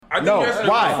No,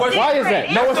 why? Why is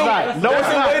that? No, it's not. No, it's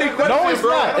not. No, it's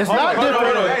not. It's not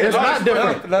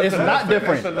different. It's not different. It's not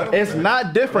different. It's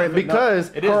not different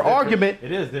because her argument.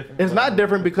 It is different. It's not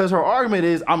different because her argument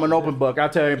is I'm an open book. I'll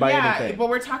tell everybody anything. But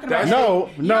we're talking about no.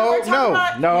 We're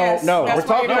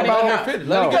talking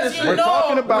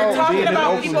about being an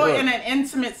open people book. in an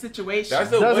intimate situation.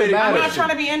 Doesn't matter. I'm not trying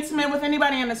to be intimate with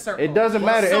anybody in a circle. It doesn't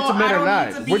matter, intimate or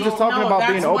not. We're just talking about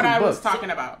being an open book. That's what I was talking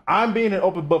about. I'm being an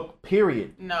open book,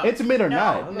 period. No. Intimate or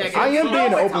not. Negative. I am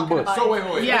being an open book. So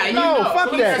wait. Yeah, No, fuck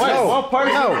that. No.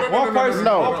 One person.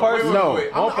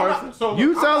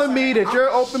 You telling me that you're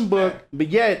open book, but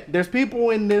yet there's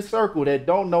people in this circle that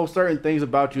don't know certain things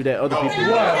about you that other people In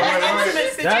know. an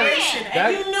intimate situation,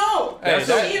 and you know.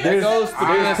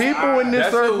 There's people in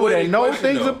this circle that know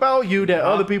things about you that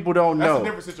other people don't know. That's a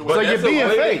different So situation. you're being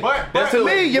fake. To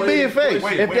me, you're being fake.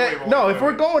 Wait, If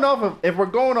we're going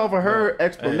off of her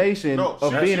explanation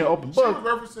of being an open book,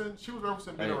 she was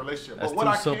referencing being in a relationship. That's But what too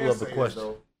I simple can of a say is question.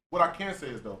 though, what I can say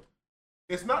is though,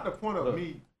 it's not the point of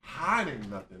me hiding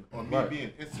nothing or me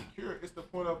being insecure. It's the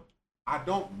point of I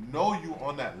don't know you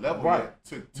on that level yet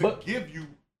to give you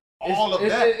all of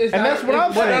that. and that's what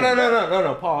I'm saying.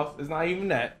 No. Pause. It's not even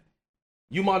that.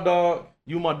 You my dog.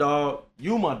 You my dog.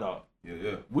 You my dog.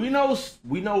 Yeah. We know.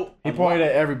 He pointed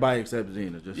at everybody except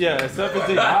Zena. Just except for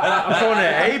Zena. I pointed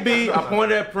at AB. I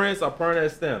pointed at Prince. I pointed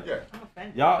at Stem. Yeah.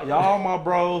 Y'all my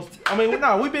bros. I mean,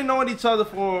 we've been knowing each other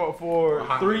for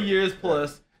 3 years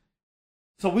plus,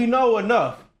 so we know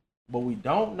enough. But we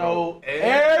don't know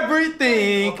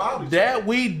everything that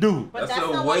we do. But That's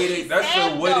a weighted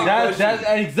question. That's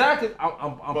exactly.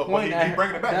 I'm pointing at. He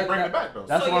bringing it back. Though.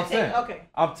 That's So what you're I'm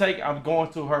saying. okay. I'm going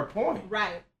to her point.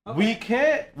 Right.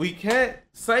 Okay. We can't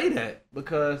say that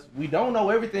because we don't know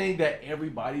everything that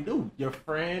everybody do, your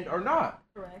friend or not.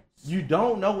 Correct. You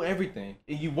don't know everything,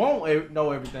 and you won't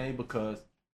know everything because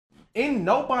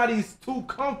nobody's too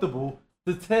comfortable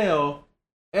to tell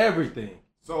everything.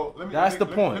 So let me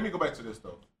go back to this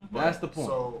though. That's the point.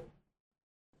 So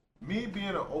me being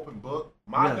an open book,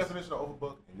 my definition of open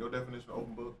book and your definition of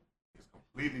open book is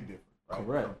completely different. Right?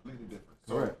 Correct. Completely different.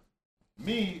 So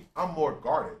me, I'm more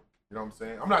guarded. You know what I'm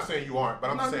saying? I'm not saying you aren't, but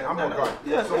I'm just saying I'm more guarded.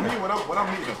 Yeah. So me, when I'm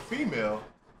meeting a female,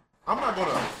 I'm not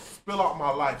gonna spill out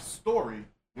my life story.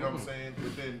 You know what I'm saying?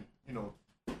 Within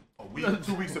a week,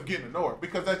 2 weeks of getting to know her,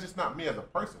 because that's just not me as a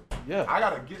person. Yeah. I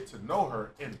gotta get to know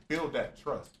her and build that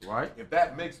trust. Right. If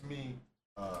that makes me,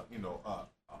 a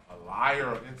liar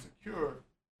or insecure,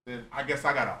 then I guess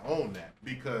I gotta own that,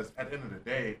 because at the end of the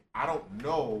day, I don't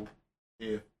know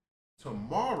if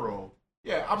tomorrow,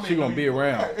 she gonna be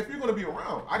around. Yeah, if you're gonna be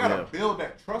around, I gotta build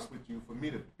that trust with you for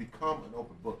me to become an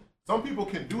open book. Some people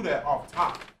can do that off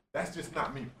top. That's just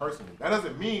not me personally. That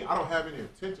doesn't mean I don't have any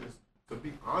intentions to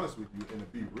be honest with you and to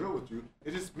be real with you.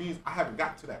 It just means I haven't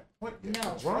got to that point yet.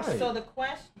 No. Right. So the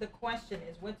question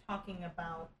is, we're talking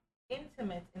about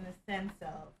intimate in the sense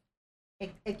of,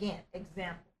 again,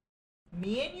 example.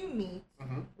 Me and you meet,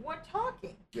 we're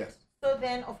talking. Yes. So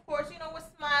then, of course, we're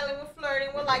smiling, we're flirting,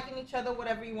 we're liking each other,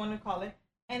 whatever you want to call it.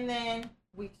 And then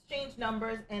we exchange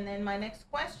numbers. And then my next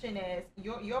question is,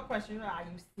 your question is, are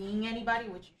you seeing anybody?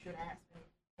 Which you should ask me.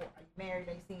 Or are you married?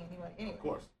 Are you seeing anybody? Anyway. Of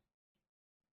course.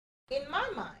 In my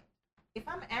mind, if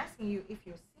I'm asking you if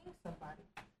you're seeing somebody,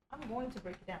 I'm going to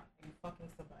break it down. Are you fucking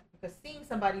somebody? Because seeing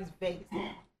somebody is vague.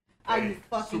 Are you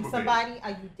fucking somebody?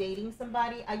 Are you dating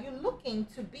somebody? Are you looking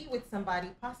to be with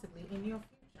somebody possibly in your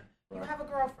future? You have a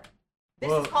girlfriend. This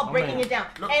is called breaking it down.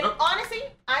 Honestly,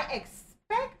 I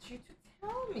expect you to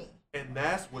tell me. And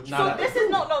that's what you. So this is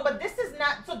but this is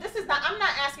not. So this is not. I'm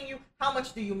not asking you how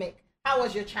much do you make. How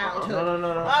was your childhood? No.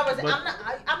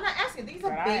 I'm not asking. These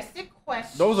are basic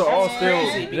questions. Those are all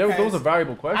still. Those are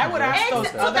valuable questions. I would ask those.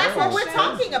 So that's what we're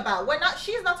talking about.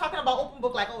 She's not talking about open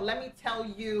book. Like, oh, let me tell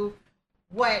you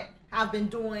what I've been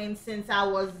doing since I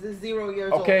was 0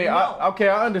 years old.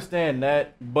 I understand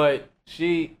that, but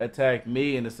she attacked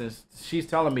me in the sense she's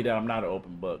telling me that I'm not an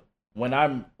open book. When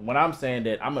I'm saying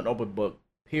that I'm an open book,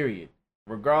 period.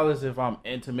 Regardless if I'm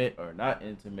intimate or not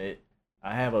intimate,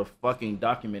 I have a fucking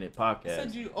documented podcast. You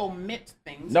said you omit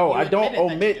things. No, I don't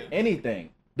omit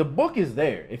anything. The book is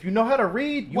there. If you know how to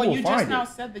read, you will find it. You just now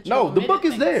said that you No, the book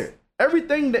is things. there.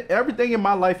 Everything in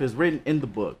my life is written in the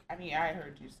book. I mean, I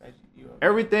heard you say you.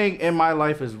 Everything in my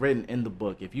life is written in the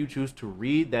book. If you choose to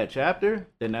read that chapter,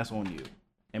 then that's on you.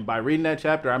 And by reading that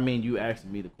chapter, I mean you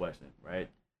asking me the question, right?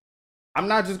 I'm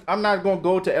not gonna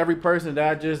go to every person that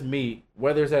I just meet,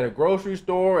 whether it's at a grocery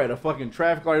store, at a fucking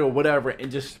traffic light or whatever, and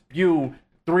just spew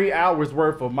 3 hours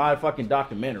worth of my fucking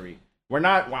documentary.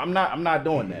 I'm not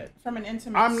doing that. From an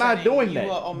intimate I'm not setting, doing you that.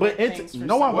 will omit things for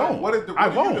no, I someone. won't. What I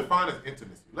do won't. you define as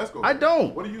intimacy? Let's go. I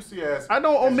don't. What do you see as? I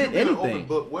don't as omit you being an anything. open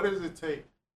book, what does it take?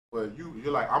 Well,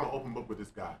 you're like, I'm an open book with this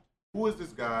guy. Who is this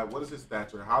guy? What is his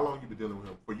stature? How long you been dealing with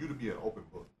him for you to be an open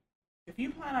book? If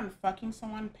you plan on fucking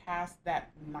someone past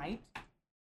that night,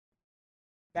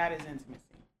 that is intimacy.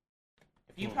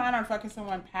 If you plan on fucking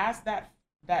someone past that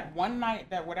one night,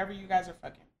 that whatever you guys are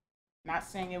fucking, not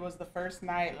saying it was the first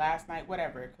night, last night,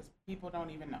 whatever, because people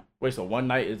don't even know. Wait, so one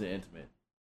night isn't intimate?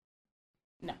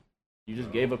 No. You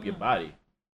just gave up your body.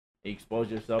 You exposed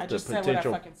yourself to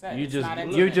potential. You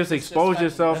just exposed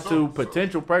yourself to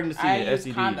potential pregnancy and STDs.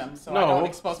 Use condoms, so I don't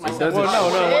expose myself.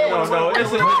 No. It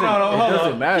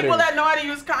doesn't matter. People that know how to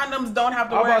use condoms don't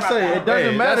have to worry about that. It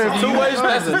doesn't matter.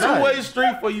 That's a two-way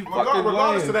street for you fucking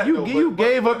regardless of that, You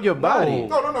gave up your body.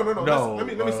 No. Let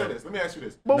me say this. Let me ask you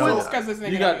this. But it's because this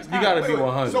nigga you gotta be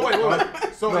 100. So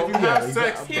wait. So if you have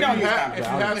sex, if you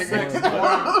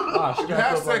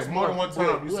have sex more than one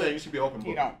time, you say you should be open book.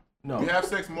 You don't. No. If you have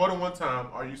sex more than one time,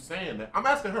 are you saying that? I'm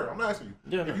asking her. I'm not asking you.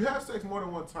 Yeah. If you have sex more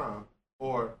than one time,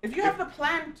 or if you have the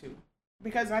plan to,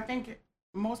 because I think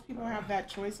most people have that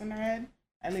choice in their head.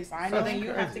 At least I know. So then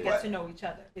you have to get to know each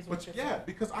other. Is what you're saying.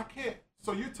 Because I can't.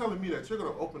 So you're telling me that you're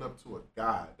gonna open up to a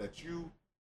guy that you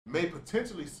may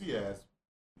potentially see as,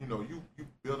 you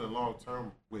building long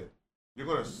term with. You're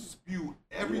gonna spew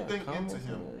everything into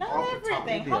him. Not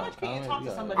everything. How much can you talk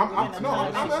to somebody?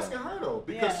 I'm asking her though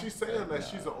because she's saying that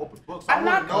she's an open book. So I'm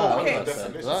not okay.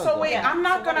 So wait, I'm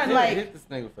not gonna hit this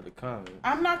nigga for the comment.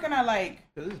 I'm not gonna like.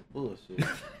 Cause it's bullshit.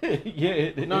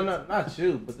 Yeah. No, not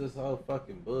you, but this whole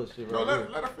fucking bullshit. No, let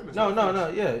her finish. No,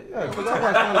 yeah. Cause I'm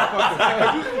like trying to fucking.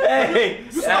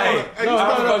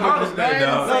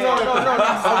 No.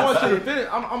 I want you to finish.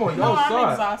 I'm on your side.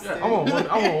 I'm exhausted. I'm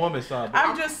on woman's side.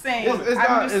 I'm just saying.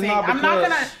 I'm not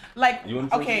gonna like.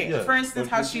 Okay, yeah. for instance,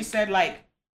 how she said like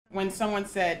when someone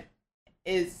said,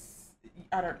 you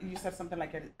said something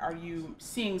like, are you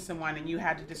seeing someone, and you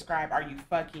had to describe, are you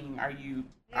fucking, are you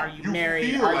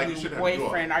married, are you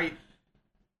boyfriend, are you?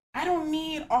 I don't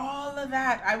need all of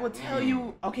that. I will tell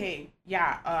you. Okay,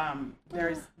 yeah.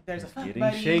 There's a fuck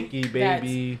buddy shaky,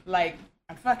 baby. That's, like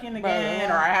I'm fucking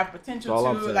again, or I have potential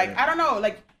to. Like I don't know,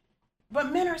 like.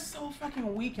 But men are so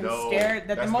fucking weak and scared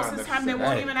that the most of the time they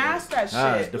won't even ask that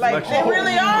shit. Like they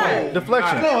really are.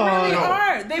 Deflection. They really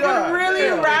are. They would really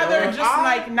rather just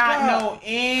like not know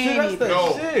anything.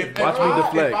 Watch me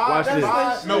deflect. Watch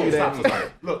this. No, stop.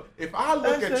 Look, if I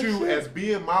look at you as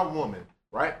being my woman,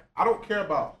 right? I don't care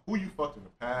about who you fucked in the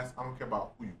past. I don't care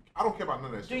about I don't care about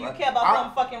none of that shit. Do you care about who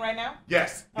I'm fucking right now?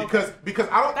 Yes, because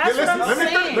I don't. That's listen, what I'm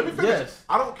saying. Let me finish. Yes.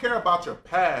 I don't care about your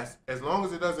past as long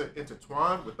as it doesn't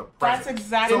intertwine with the present. That's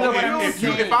exactly so what I'm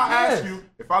saying. If I ask you,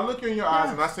 if I look you in your eyes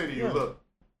and I say to you, look,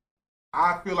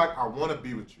 I feel like I want to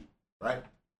be with you, right?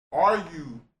 Are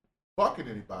you fucking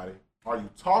anybody? Are you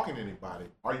talking to anybody?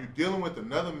 Are you dealing with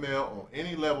another male on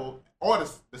any level, or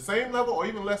the same level, or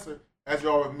even lesser as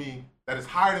you are with me? That is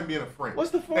higher than being a friend. What's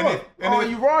the fuck?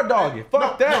 You raw dogging?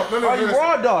 Fuck that. No, you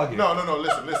raw dogging? No.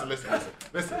 Listen.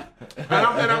 And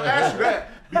I'm asking you that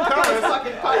because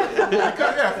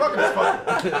fucking is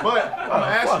fucking. But I'm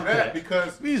asking you that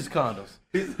because these condoms.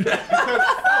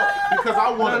 Because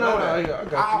I want to know that. I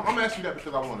got you. I'm asking you that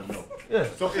because I want to know. Yeah.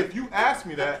 So if you ask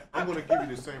me that, I'm going to give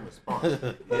you the same response.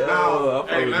 Yeah. Now,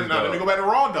 let me go back to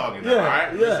raw dogging. Yeah. All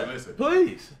right. Yeah. Listen.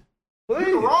 Please. You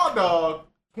can raw dog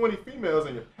 20 females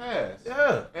in your past.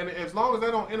 Yeah. And as long as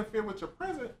they don't interfere with your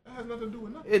present, that has nothing to do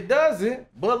with nothing. It doesn't.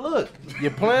 But look,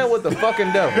 you're playing with the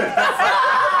fucking devil.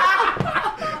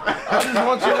 I just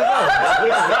want you to know.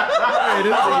 Hey,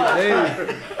 this nigga Dave.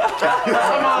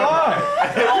 Am I lying?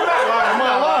 Am I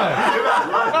lying?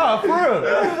 Nah, for real.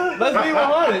 Let's be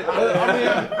 100.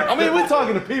 I mean, we're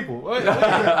talking to people. We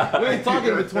ain't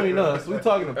talking between us. We're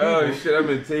talking to people. Oh shit, I'm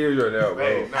in tears right now,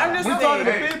 bro. I'm just We're talking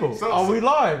to people. Are we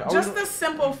lying? Just the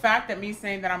simple fact that me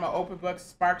saying that I'm an open book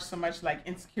sparks so much like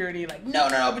insecurity, like no,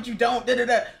 but you don't.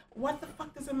 What the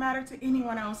fuck does it matter to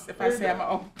anyone else if I say I'm an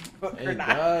open book or not?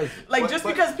 Does. Like just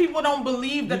because people don't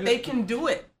believe that they can do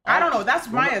it. I don't know. That's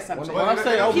my assumption. When I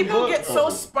say open people book, get so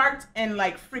sparked and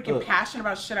like freaking passionate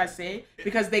about shit I say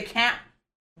because they can't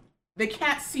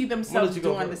see themselves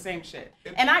doing the same shit.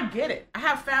 And I get it. I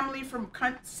have family from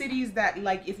cities that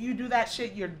like if you do that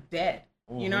shit, you're dead.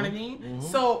 You know what I mean? Mm-hmm.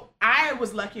 So I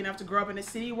was lucky enough to grow up in a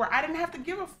city where I didn't have to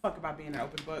give a fuck about being an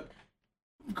open book.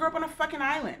 Grew up on a fucking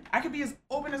island. I could be as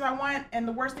open as I want, and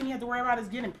the worst thing you have to worry about is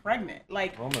getting pregnant.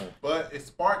 Like, but it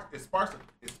sparks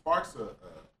a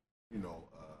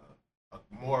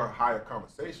more higher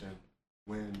conversation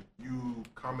when you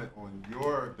comment on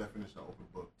your definition of open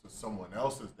book to someone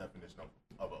else's definition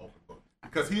of an open book.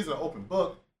 Because he's an open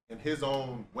book in his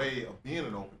own way of being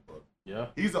an open book. Yeah.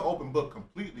 He's an open book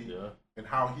completely in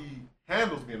how he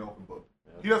handles being an open book.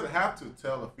 Yeah. He doesn't have to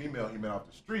tell a female he met off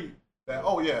the street that,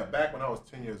 oh yeah, back when I was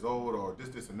 10 years old or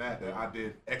this and that I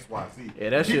did X, Y, Z. Yeah,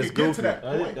 that shit's goofy. To that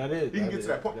point. He can get to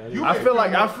that point.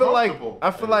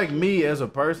 I feel like me as a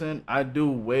person, I do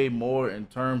way more in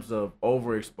terms of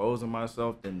overexposing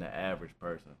myself than the average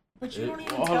person. But you don't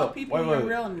even tell people your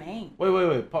real name.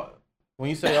 Wait. When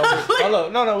you say over, hold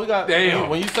up, no, we got. Damn.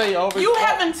 When you say over, you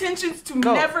have intentions to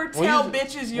never tell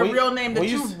bitches your real name that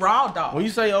you raw dog. When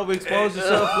you say overexpose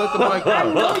yourself, let the mic out.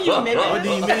 I know you, nigga. What do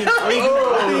you mean?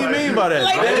 What do you mean by that?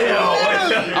 Like,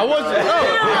 I want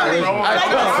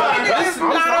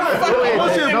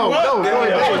you to know. No,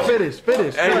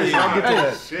 finish. I'll get to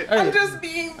that. I'm just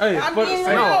being. I'm being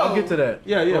real. No, I'll get to that.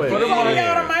 Yeah. Put the mic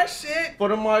out of my shit. For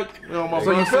the mic.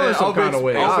 So you feeling some kind of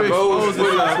way? Overexpose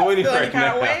yourself. Feeling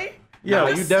kind of way. Yeah,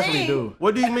 you definitely do.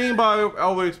 What do you mean by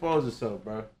overexpose yourself,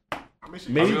 bro?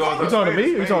 Me? You talking to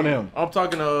me or you talking to him? I'm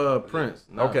talking to Prince.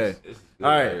 No, okay.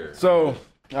 All right. So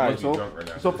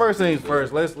first things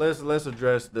first. Let's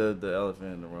address the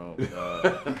elephant in the room.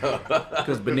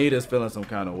 Because Benita's feeling some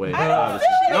kind of way. I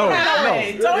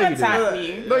don't feel Don't attack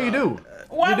me. No, you do.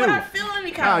 Why would I feel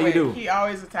any kind of way? You do. He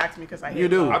always attacks me because I hit You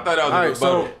do. I thought that was a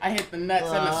rebuttal. I hit the nuts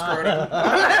and the scrotum. I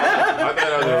thought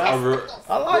that was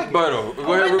a rebuttal.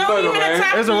 Go ahead, rebuttal, man.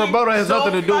 There's a rebuttal has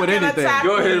nothing to do with anything.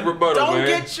 Go ahead, rebuttal, man.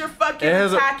 Don't get your fucking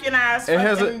attacking ass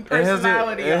fucking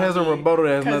personality. It has a rebuttal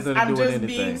that has nothing to do with anything. I'm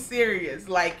just being serious.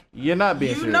 Like, you're not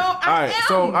being serious. You know I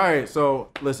am. All right, so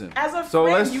listen. As a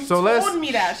friend, you told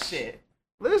me that shit.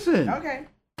 Listen. Okay.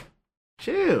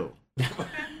 Chill.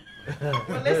 Well,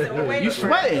 listen, you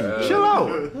sweating? Chill out.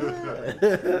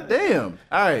 Damn.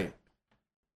 All right.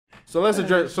 So let's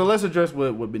address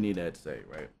what Benita had to say,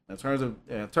 right? In terms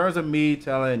of me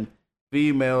telling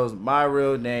females my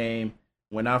real name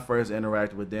when I first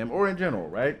interacted with them, or in general,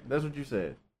 right? That's what you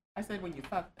said. I said when you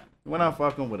fuck them. When I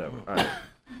fuck them, whatever. All right.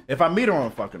 If I meet her, I'm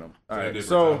fucking them. All right.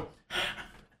 So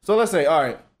let's say, all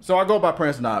right. So I go by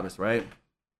Prince Novice, right?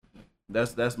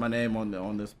 That's my name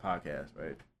on this podcast,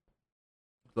 right?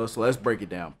 So let's break it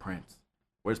down. Prince.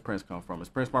 Where's Prince come from? Is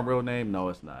Prince my real name? No,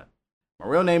 it's not. My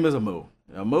real name is Amu.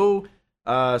 Amu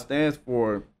stands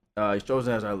for he's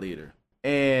chosen as our leader.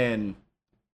 And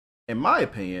in my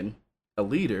opinion, a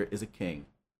leader is a king.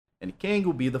 And a king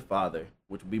will be the father,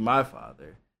 which will be my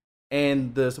father.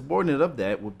 And the subordinate of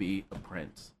that would be a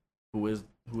prince, who is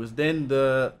then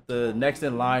the next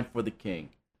in line for the king.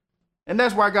 And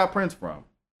that's where I got Prince from.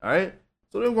 All right?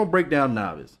 So then we're going to break down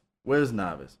Novice. Where's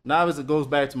Novice? Novice, it goes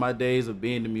back to my days of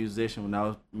being a musician when I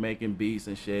was making beats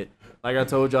and shit. Like I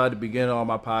told y'all at the beginning of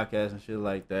my podcast and shit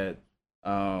like that.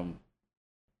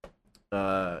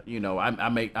 You know, I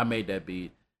made that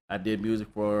beat. I did music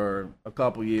for a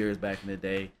couple years back in the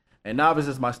day. And Novice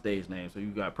is my stage name. So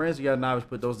you got Prince, you got Novice,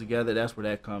 put those together. That's where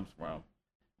that comes from.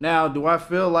 Now, do I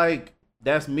feel like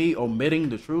that's me omitting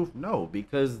the truth? No,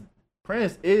 because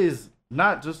Prince is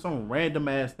not just some random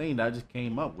ass thing that I just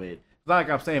came up with. It's not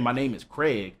like I'm saying my name is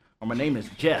Craig or my name is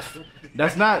Jeff.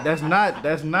 That's not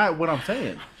what I'm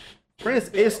saying. Prince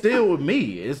is still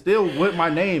me. It's still what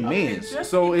my name means. Just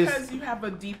so because you have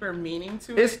a deeper meaning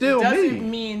to it's still doesn't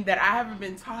mean that I haven't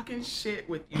been talking shit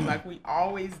with you like we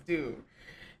always do.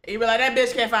 You be like, that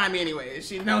bitch can't find me anyway.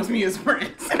 She knows me as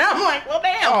Prince. And I'm like, well,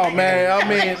 damn. Oh, man. I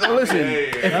mean, listen.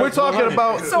 If we're talking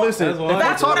about, listen. If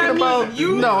we're talking about,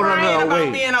 you crying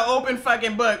about being an open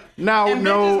fucking book. Now, and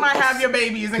bitches might have your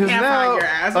babies and can't find your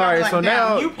ass. All right, like, so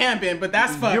now you pimping, but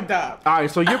that's fucked up. All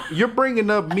right, so you're bringing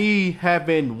up me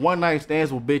having one night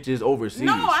stands with bitches overseas.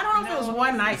 No, I don't know if it was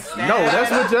one night stand. No,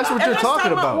 that's what you're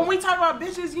talking about. When we talk about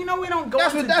bitches, you know we don't go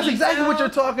into That's exactly what you're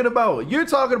talking about. You're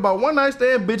talking about one night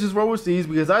stand bitches overseas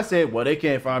because I said, well, they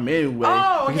can't find me anyway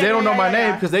because they don't know my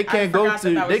name because they can't go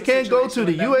to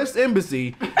the U.S.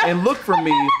 Embassy and look for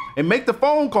me and make the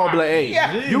phone call, be like,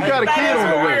 hey, you got a kid on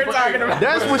the way.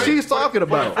 That's what she's talking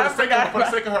about. For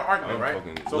the sake of her argument, right?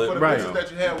 So for the bitches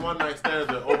that you had one night stands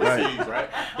with overseas, right?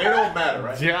 They don't matter,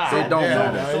 right? Yeah, they don't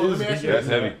matter. So let me ask you that's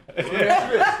heavy.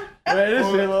 Man, this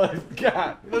shit like,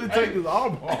 God, let me take this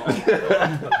arm off.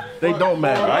 They don't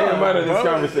matter. I am out of this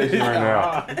conversation right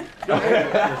now.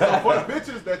 So for the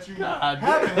bitches that you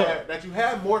haven't had, that you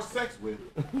had more sex with,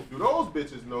 do those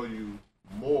bitches know you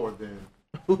more than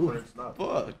Prince Novice?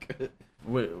 Fuck.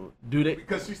 Wait, do they?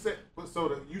 Because she said,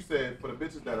 you said for the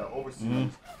bitches that are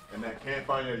overseas and that can't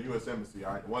find you at the U.S. Embassy,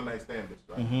 all right, one night stand bitches,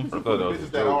 right? So for the bitches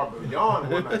that are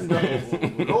beyond one night stands,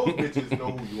 those bitches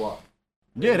know who you are.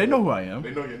 Yeah, they know who I am.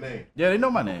 They know your name. Yeah, they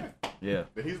know my name. Yeah.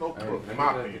 Then he's an open book, in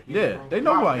my opinion. Yeah, they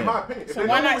know who I In my am. opinion. If So they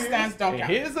one know night who he stands is, don't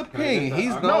count. His opinion. He's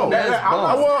No, known as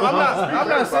boss. well, I'm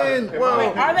not saying.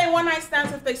 Well, Are they one night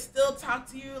stands if they still talk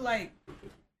to you like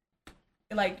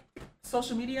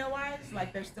social media wise?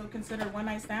 Like they're still considered one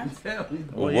night stands? well,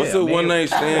 What's yeah, a I mean, one night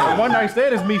stand? One night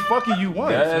stand is me fucking you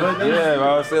once. but Yeah,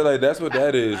 I would say like that's what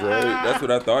that is, right? That's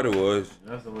what I thought it was.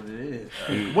 That's what it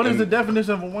is. What is the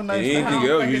definition of a one night stand? Anything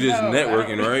else, you just fucking know.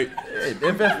 networking, right?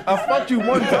 If I fucked you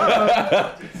one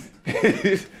time,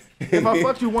 if I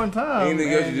fucked you one time,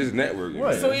 Anything else, you just networking.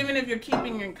 What? So even if you're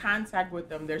keeping in contact with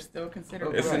them, they're still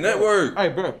considered. It's a one. network. Hey,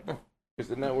 bro. It's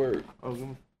a network.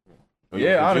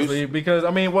 yeah, honestly, because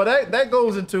I mean, well, that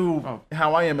goes into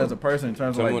how I am as a person in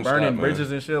terms of like Someone burning stop, man.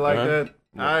 bridges and shit like Uh-huh.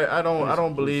 that. I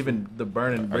don't believe in the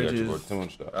burning I got you, bridges. bro. Someone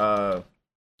stop.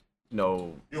 You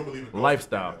don't believe in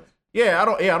Lifestyle. Yeah,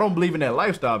 I don't believe in that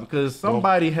lifestyle because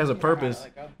somebody has a purpose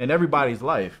in everybody's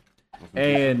life,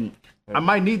 and I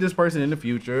might need this person in the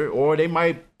future, or they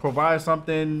might provide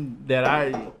something that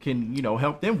I can,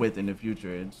 help them with in the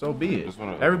future, and so be it.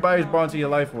 Everybody's brought into your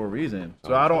life for a reason,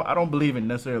 so I don't believe in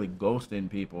necessarily ghosting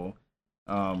people.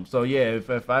 So yeah,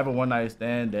 if I have a one night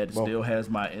stand that still has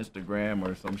my Instagram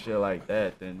or some shit like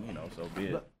that, then so be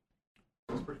it.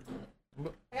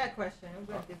 I got a question. I'm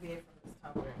going to deviate from this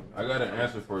topic. I got an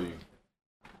answer for you.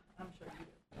 I'm sure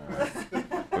you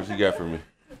do. What you got for me?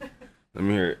 Let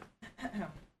me hear it.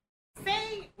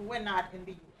 Say we're not in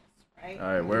the U.S., right? All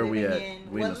right, where are we at?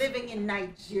 We're living in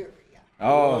Nigeria.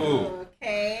 Oh,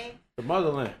 Okay. The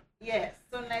motherland. Yes.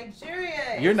 So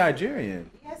Nigeria. you're Nigerian.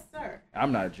 Yes, sir.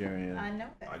 I'm Nigerian. I know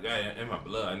I that. got it in my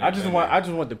blood. I just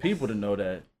want the people to know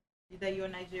that. That you're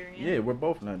Nigerian. Yeah, we're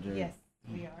both Nigerian. Yes,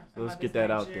 we are. So let's My get mother's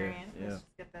that out there. Nigerian. Yeah. Let's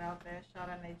just get that out there. Shout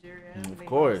out Nigeria. Of Lagos.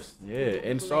 course, yeah, People and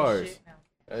ain't SARS. shit.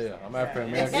 No. Hey, I'm African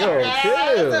American. Yo,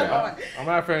 chill. I'm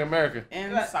African American.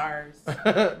 And SARS. Nah,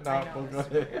 I know, go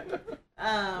ahead.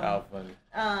 Y'all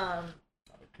funny.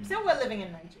 So we're living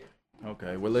in Nigeria.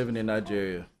 Okay, we're living in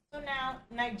Nigeria. So now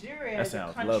Nigeria That is a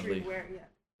sounds country lovely. where,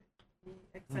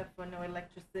 except for no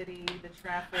electricity, the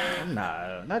traffic.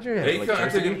 Nah, Nigeria They has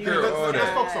can't take electricity. care of all Let's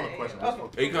that. focus on the question.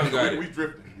 Akon got We it.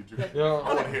 drifted. Yo,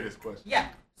 I want to hear this question. Yeah.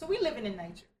 So we living in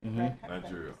Nigeria. Mhm. Right?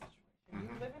 Nigeria. You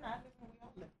living, I live, we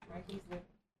all live, right? He's living.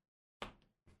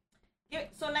 Yeah,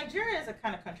 so Nigeria is a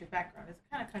kind of country background. It's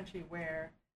a kind of country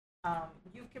where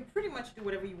you can pretty much do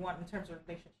whatever you want in terms of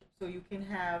relationships. So you can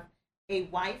have a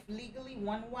wife legally,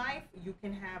 one wife. You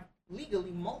can have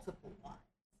legally multiple wives,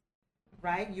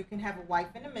 right? You can have a wife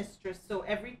and a mistress. So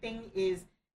everything is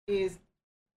to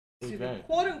the Okay.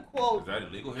 quote Is unquote that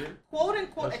illegal here? quote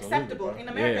unquote That's acceptable illegal,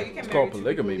 in bro. America. Yeah, You can it's marry called two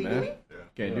polygamy, people man. legally.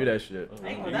 Can't do that shit.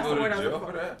 Hey, You that's go the to word I was jail looking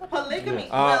for for. that? Polygamy.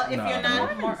 Yeah. Well, if Nah, you're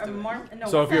not no.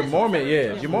 So if you're fashion Mormon,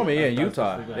 first. if you're Mormon, in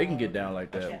Utah, they can get down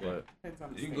like that. But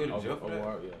You can go to jail for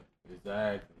that. Yeah,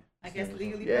 exactly. I guess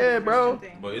legally. Yeah, bro.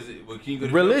 But is it? But can you go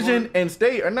to religion jail for it? and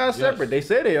state are not separate. They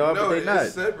say they are, No, but they're not.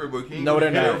 it's separate. But can you No, go they're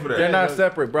to jail not. for that? They're not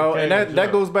separate, bro. Okay, And that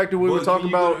yeah. goes back to what we were But talking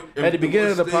can you go about to- at the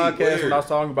beginning of the what state, podcast when where? I was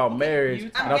talking about marriage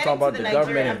and I was talking about the I'm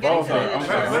government getting to the involvement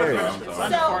Nigeria. in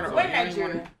marriage. So we're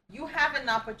Nigerian. You have an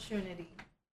opportunity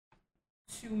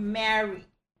to marry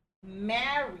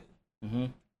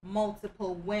Mhm.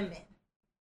 multiple women.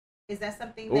 Is that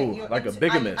something Ooh, that you're like a into?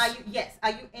 bigamist. Are you, yes.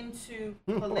 Are you into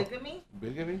polygamy?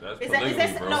 Bigamy? That's Is that- polygamy, is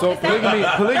that- bro. no, So is that-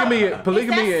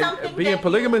 polygamy, something and being that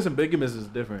polygamous and bigamous is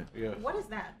different. Yeah. What is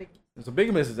that? Bigamist? So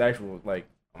bigamous is actual like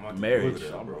I'm not marriage,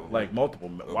 with that, bro. like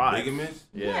multiple A wives. bigamist?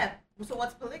 Yeah. So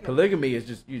what's polygamy? Polygamy is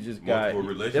just you just got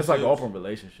Multiple it's like an relationships? open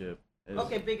relationship. It's-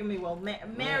 Okay, bigamy. Well,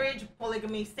 marriage,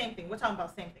 polygamy, same thing. We're talking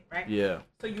about same thing, right? Yeah.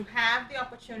 So you have the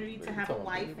opportunity to have a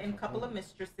wife and a couple of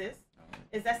mistresses.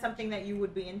 Is that something that you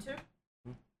would be into?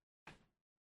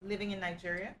 Living in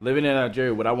Nigeria? Living in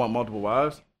Nigeria, would I want multiple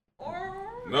wives?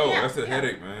 Or No, yeah, that's a yeah.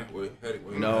 headache, man. Wait, headache.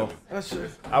 Wait, No. That's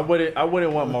it. I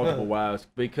wouldn't want multiple wives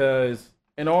because,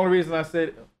 and the only reason I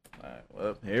said, all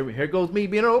right, well, here goes me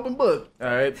being an open book. All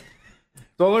right.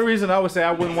 The only reason I would say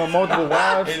I wouldn't want multiple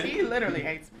wives. He literally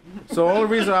hates me. So the only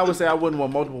reason I would say I wouldn't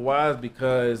want multiple wives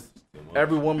because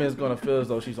every woman is gonna feel as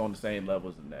though she's on the same level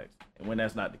as the next, and when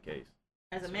that's not the case.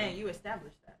 As a man, you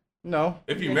established that. No.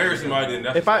 If you marry somebody, then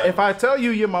that's If I tell you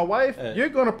you're my wife, you're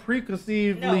gonna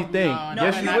preconceively No, think no,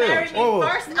 yes no, you no, will. Marry me Oh,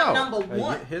 first, no. I'm number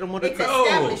one. Hit him with a It's No.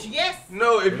 established, yes.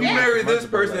 No, if you Yes. marry this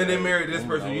person and then marry this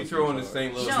person, you two on the same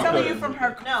level. She's No. telling you from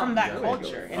that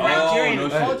culture, in Nigerian no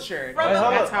shit. culture. From the-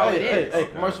 That's how it is. Hey,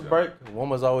 commercial break.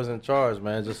 Woman's always in charge,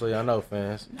 man. Just so y'all know,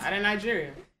 fans. Not in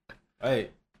Nigeria, Hey,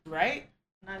 right?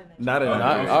 Not in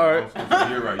Nigeria. All right.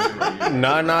 You're right.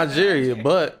 Not Nigeria,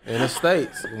 but in the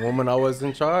States. The woman always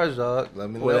in charge, dog.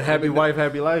 Well, happy wife,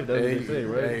 happy life. That's what they say,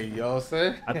 right? Hey, you know what I'm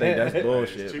saying? I think that's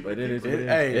bullshit, but it is.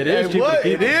 It is cheaper to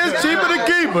keep. It is cheaper to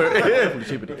keep her. It is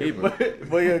cheaper to keep her.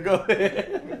 But yeah, go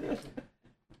ahead.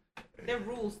 There are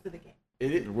rules to the game.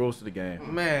 The rules to the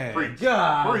game. Man, Preach.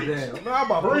 God Preach. damn. Man, I'm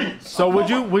about to preach. So would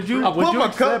you put my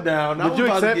cup down. Would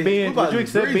you accept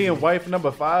being wife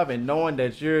number 5 and knowing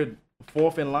that you're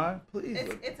 4th in line? Please.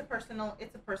 It's a personal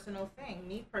thing.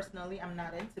 Me personally, I'm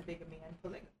not into bigamy and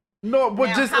polygamy. No,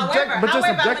 but just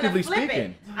objectively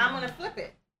speaking. I'm gonna flip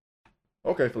it.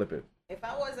 Okay, flip it. If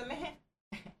I was a man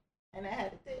and I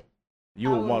had a dick, you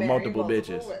would want multiple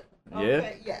bitches.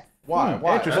 Okay, yes. Why?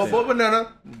 Interesting. But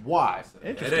banana. Why?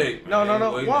 Interesting. No.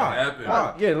 Why?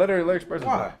 Why? Yeah, let her express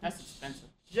why. That's expensive.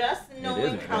 Just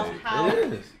knowing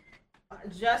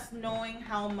just knowing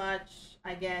how much,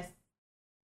 I guess.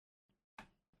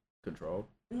 Control.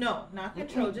 No, not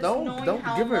control. Just Don't knowing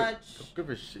how give her, much. Don't give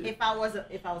her shit. If I was a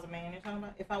man, you're talking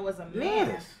about. If I was a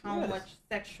man, how much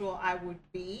sexual I would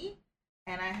be,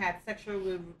 and I had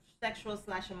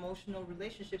sexual/emotional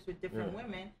relationships with different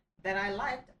women that I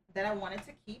liked, that I wanted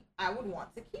to keep, I would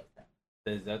want to keep them.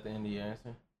 Is that the end of your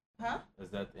answer? Huh?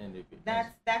 Is that the end of your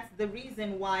answer? That's the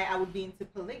reason why I would be into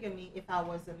polygamy if I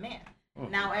was a man.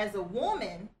 Now, as a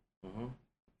woman,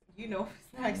 you know,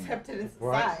 it's not accepted in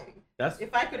society.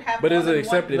 If I could have, but is it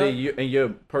accepted in your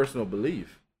personal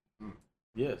belief?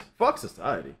 Yes. Fuck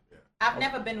society. I've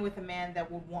never been with a man that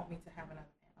would want me to have another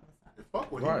man on the side.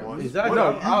 Fuck what he wants. Exactly.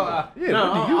 No.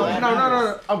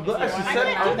 I'm glad she I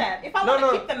said can't do that. If I want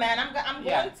to keep the man, I'm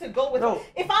going to go with.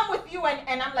 If I'm with you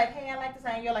and I'm like, hey, I like this,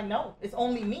 and you're like, no, it's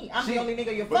only me. I'm the only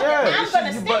nigga you're fucking. I'm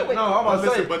gonna stay with you. No, I'm about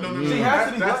to say, but no. She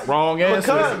has to be wrong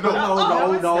answer.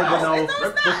 No.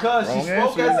 Because she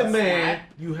spoke as a man,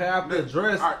 you have to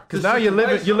address. Because now you're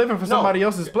living for somebody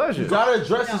else's pleasure. You gotta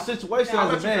address the situation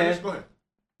as a man.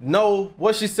 No,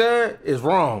 what she said is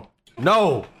wrong.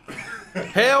 No.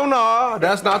 Hell no,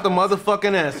 that's not the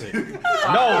motherfucking answer. No.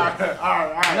 All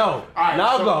right. No.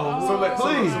 Now go.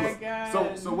 Please.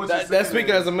 So what that's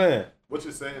speaking as a man. What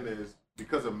you're saying is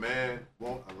because a man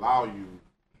won't allow you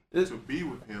to be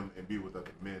with him and be with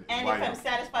other men. And if I'm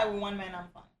satisfied with one man, I'm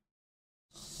fine.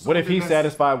 What if he's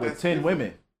satisfied with 10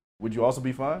 women? Would you also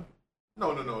be fine? No.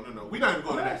 We're not even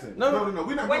going to that. No.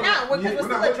 We're not. We're not. We're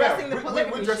still addressing the polygamy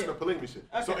shit. We're addressing the polygamy shit.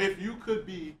 Okay. So if you could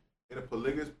be in a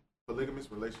polygamous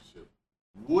relationship,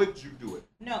 would you do it?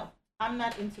 No, I'm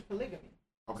not into polygamy.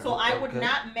 Okay. So I would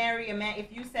not marry a man. If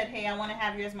you said, hey, I want to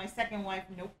have you as my second wife,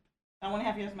 nope. I want to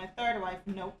have you as my third wife,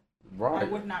 nope. Right. I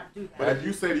would not do that. But if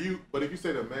you say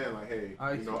to a man like, hey,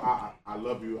 I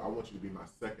love you. I want you to be my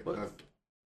second husband.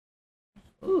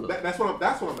 That's what I'm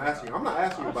asking. I'm not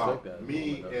asking about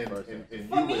me and you.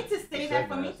 For me to say that,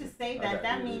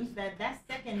 that means that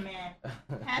second man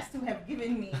has to have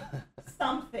given me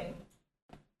something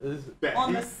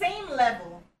on the same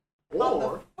level of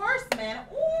the first man,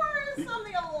 or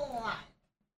something along the line.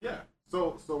 Yeah.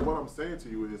 So what I'm saying to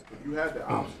you is, if you had the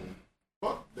option,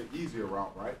 fuck the easier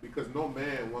route, right? Because no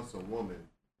man wants a woman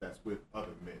that's with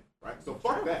other men, right? So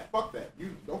fuck that.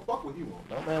 You don't fuck what he wants.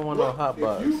 No man want no hot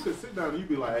box. If you could sit down and you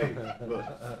be like, hey, look,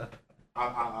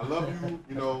 I love you,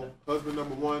 you know, husband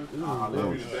number 1, I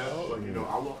love you to death, but you know,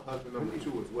 I want husband number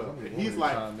 2 as well. And he's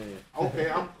like,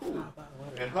 okay, I'm cool.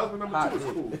 And husband number 2 is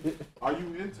cool. Are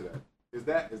you into that? Is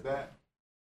that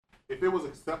if it was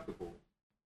acceptable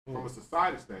from a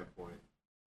society standpoint,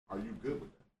 are you good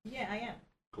with that? Yeah, I am.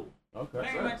 Cool. Okay.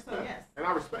 Very much so, yes. And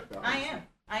I respect that. I am.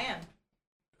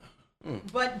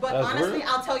 But honestly, real.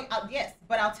 I'll tell you, yes,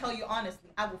 but I'll tell you honestly,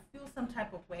 I will feel some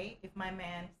type of way if my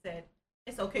man said,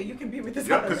 it's okay, you can be with this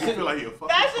other because you feel like you're fucking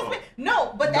that's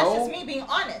just me being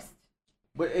honest.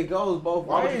 But it goes both ways.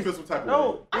 Why would you feel some type of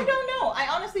way? I don't know. I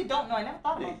honestly don't know. I never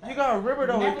thought about that. You gotta remember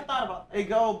though. Never thought about that. It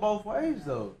goes both ways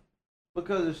though.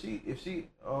 Because if she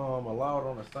allowed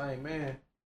on the same man,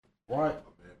 right?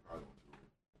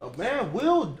 A man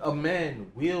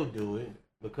will do it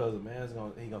because a man's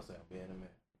gonna say I'm being a man.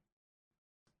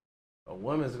 A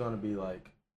woman's gonna be like,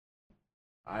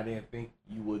 I didn't think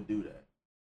you would do that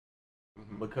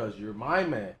because you're my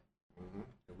man. And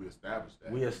we established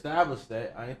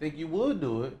that. I didn't think you would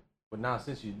do it, but now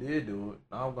since you did do it,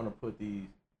 now I'm gonna put these.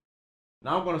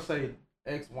 Now I'm gonna say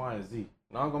X, Y, and Z.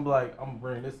 Now I'm gonna be like, I'm gonna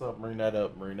bring this up, bring that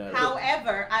up, bring that up.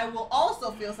 However, I will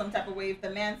also feel some type of way if the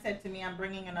man said to me, I'm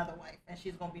bringing another wife, and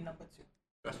she's gonna be number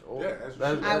 2. As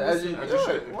you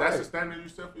should. If that's the standard you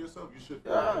set for yourself, you should.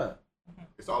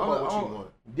 It's all about what you want.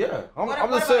 Yeah, I'm what just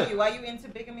about saying. you? Are you into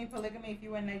bigamy, polygamy? If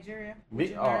you were in Nigeria, would Me,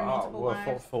 you marry multiple well,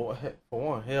 wives? for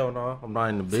one, hell no, I'm not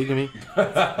into bigamy.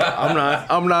 I'm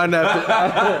not in that.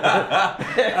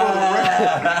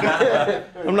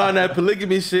 I'm not in that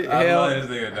polygamy shit. Hell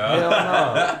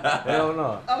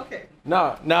no. Okay.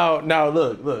 Now,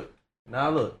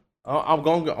 look. I'm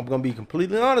gonna be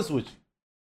completely honest with you,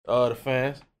 the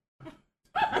fans.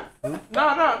 No.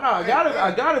 I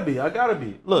gotta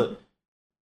be. Look,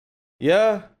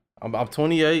 yeah, I'm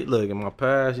 28. Look, in my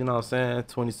past, you know what I'm saying,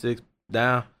 26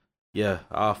 down. Yeah,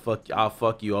 I'll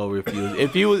fuck you over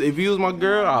if you was my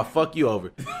girl, I'll fuck you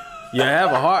over. You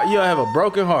have a heart. You have a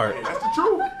broken heart. That's the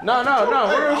truth. No,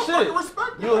 real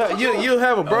shit. You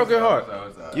have a broken heart.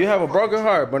 You have a broken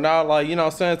heart, but now, like, you know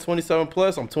what I'm saying, 27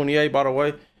 plus. I'm 28, by the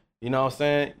way. You know what I'm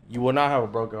saying? You will not have a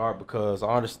broken heart because I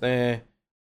understand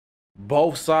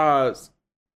both sides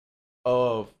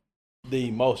of the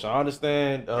emotion. I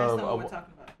understand. That's not what we're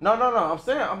talking about. No. I'm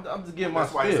saying I'm just giving my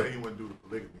That's why spiel. he said he wouldn't do the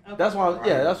polygamy. Okay. That's why.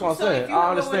 Yeah, that's what I'm So saying. if you I go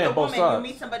understand with a both woman, sides.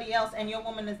 You meet somebody else, and your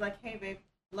woman is like, "Hey, babe,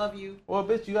 love you." Well,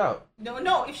 bitch, you out.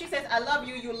 No. If she says, "I love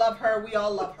you," you love her. We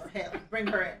all love her. Hell, bring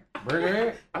her in. Bring her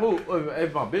in. Who?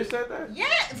 If my bitch said that? Yeah,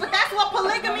 but that's what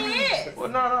polygamy is. Well,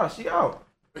 no, she out.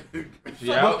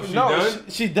 She out? She no, done?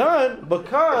 she done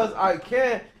because I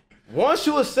can't. Once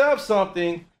you accept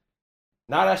something,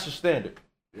 now that's your standard.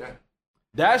 Yeah.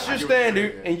 That's your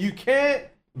standard, and you can't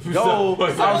go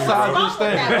What's outside wrong your with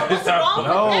that? standard. What's wrong with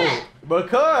No, that?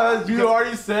 because you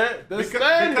already set the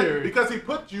standard. Because he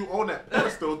put you on that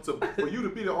pedestal for you to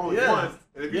be the only Yes. one.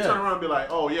 And if you Yes. turn around and be like,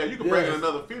 oh yeah, you can bring in Yes.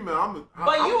 another female.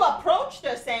 But you approached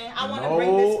her saying, "I want to No,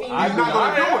 bring this female." I He's not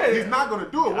gonna do I- it. He's not gonna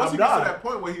do it. Once I'm he gets to not. that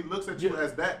point where he looks at you Yeah.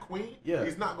 as that queen, Yeah.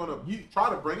 he's not gonna try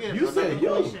to bring in. You another said you.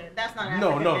 Bullshit. That's not an No,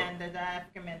 African no. man. The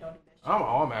African men don't do that shit.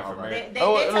 I'm African They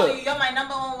American. tell you you're my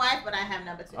number one wife, but I have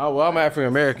number two. Oh well, I'm African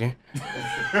American.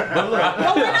 But we're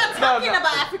not talking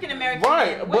about African American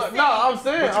Right, men. but no, I'm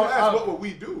saying. But you asked, what would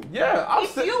we do? Yeah, I'm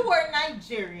If saying. you were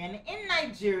Nigerian in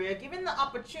Nigeria, given the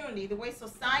opportunity, the way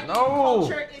society and No.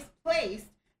 culture is placed,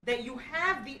 that you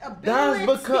have the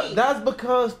ability. That's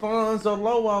because funds are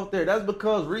low out there. That's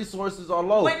because resources are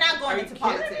low. We're not going into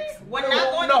politics. We're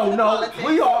not going No, into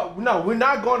politics. we're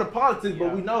not going to politics,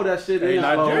 but we know that shit is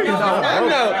low. Nigerians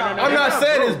I'm not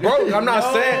saying it's broke. I'm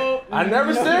not saying. I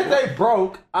never No. said they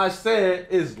broke. I said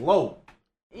it's low.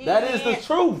 That is the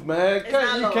truth, man. It's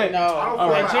not You low. can't. No, All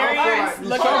right. Nigerians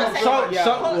look Hold on at a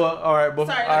second. Well, all right, but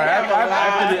Sorry, all right.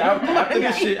 After yeah.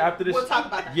 this shit, after this. We'll talk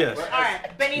about that. Yes. All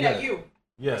right, Benita, Yeah. you.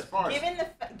 Yes. As far as Given the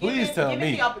Please tell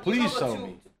me. Please show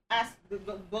me. Ask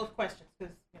both questions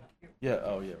because you know. Yeah.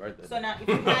 Oh yeah. Right there. So now, if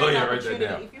you had Oh, an yeah, write that opportunity,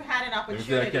 down. if you had an Let me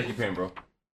see that khaki opportunity, pen, bro.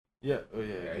 Yeah. Oh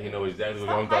yeah. Yeah, he knows exactly what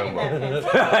Stop I'm talking hiding that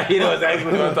about. pen. He knows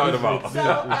exactly what I'm talking about.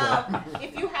 so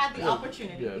if you had the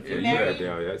opportunity, if Yeah, you you got married, it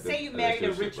down, yeah, say you that's married a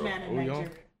your shit, rich bro. man in Oh, you on?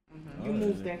 Nigeria, you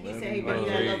moved there. He said, "Hey,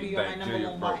 Benita, I love you. You're my number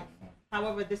one wife."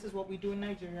 However, this is what we do in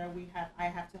Nigeria. I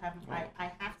have to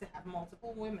have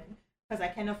multiple women because I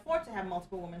can afford to have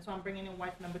multiple women. So I'm bringing in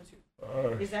wife number two.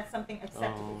 Is that something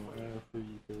acceptable for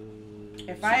you?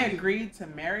 If I agreed to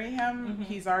marry him, Mhm.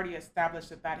 he's already established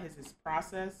that is his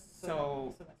process.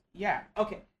 So that's- yeah.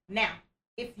 okay. Now,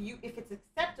 if it's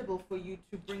acceptable for you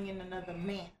to bring in another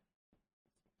man,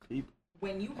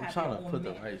 when you I'm have trying your to own put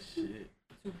the man, right shit.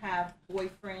 to have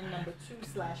boyfriend number two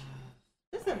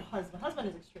 / this is husband. Husband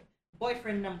is extreme.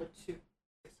 Boyfriend number two.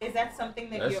 Is that something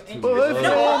that That's you're too into? good. No,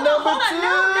 hold on.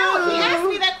 Number No. He two. asked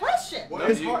me that question. Well,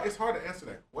 it's hard to answer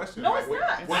that question. No, Like, it's when-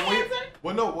 not. when- I when- answered.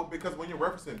 Well, no, because when you're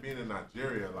referencing being in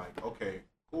Nigeria, like, okay,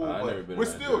 cool, I've never but been we're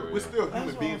to still Nigeria. we're still That's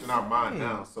human what beings I'm in our mind saying.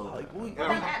 now. So, Like, and But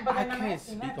I'm- then I I'm can't asking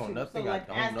speak that on too. nothing So I like,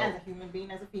 don't as know. a human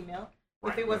being, as a female,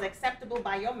 Right, if it was right. acceptable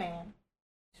by your man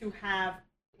to have,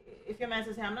 if your man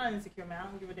says, "Hey, I'm not an insecure man. I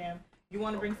don't give a damn. You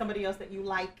want to bring somebody else that you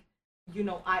like, you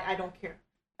know, I don't care.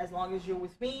 As long as you're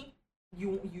with me,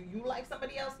 you like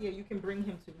somebody else, yeah, you can bring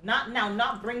him to.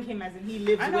 Not bring him as in he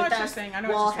lives I know with what you're us saying. I know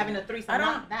while what you're having saying. a threesome. I don't-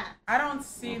 Not that. I don't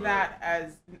see that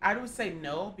as, I would say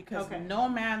no, because Okay. no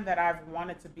man that I've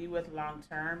wanted to be with long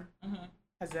term Mhm.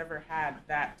 has ever had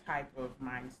that type of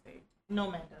mind state. No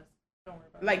man does. Don't worry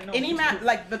about it. Like No any man man,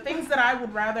 like the things that I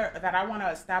would rather, that I want to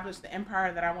establish, the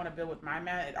empire that I want to build with my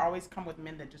man, it always come with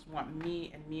men that just want me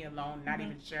and me alone, not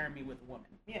even sharing me with a woman.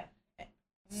 Yeah.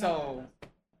 So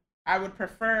I would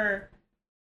prefer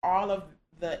all of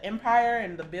the empire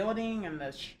and the building and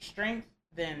the strength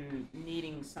than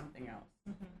needing something else.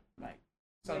 Like,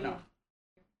 so no.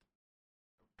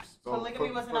 So Polygamy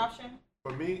for- was an for- option.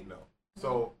 For me, no.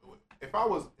 So if I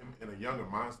was in a younger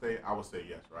mind state, I would say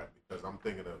yes, right? Because I'm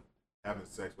thinking of having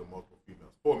sex with multiple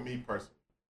females. For me personally.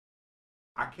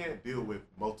 I can't deal with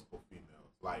multiple females.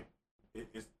 Like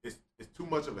it's too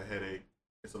much of a headache.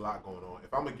 It's a lot going on.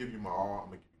 If I'm gonna give you my all, I'm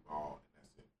gonna give you my all, and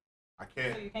that's it. I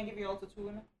can't. So you can't give your all to two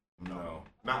women? No.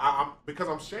 Now I'm because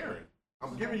I'm sharing.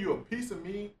 I'm giving you a piece of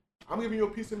me. I'm giving you a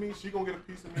piece of me. She gonna get a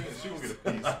piece of me, and she gonna get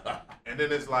a piece. And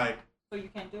then it's like. So you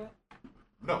can't do it?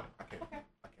 No, I can't. Okay.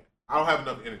 I can't. I don't have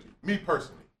enough energy. Me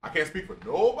personally, I can't speak for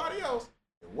nobody else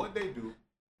and what they do.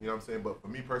 You know what I'm saying? But for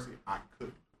me personally, I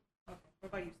couldn't. Okay. What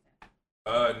about you,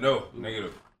 Stan? No,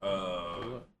 negative.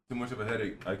 Too much of a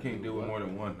headache. I can't deal with more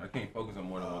than one. I can't focus on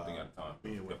more than one thing at a time.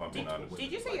 If I'm being honest.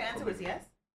 Did you say your answer was yes?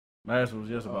 My answer was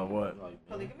yes about what?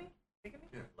 Polygamy?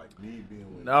 Yeah, like me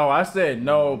being with. No, I said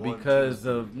no because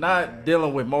of not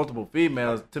dealing with multiple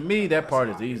females. To me, that part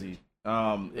is easy.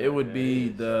 It would be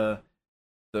the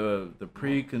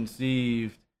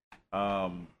preconceived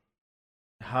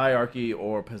hierarchy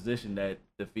or position that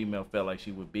the female felt like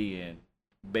she would be in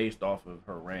based off of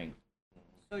her rank.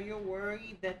 So you're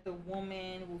worried that the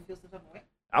woman will feel some type of way?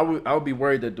 I would be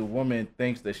worried that the woman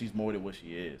thinks that she's more than what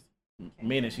she is,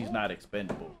 meaning she's not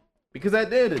expendable. Because at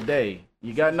the end of the day,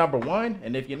 you got number one,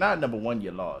 and if you're not number one,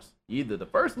 you're lost. You're either the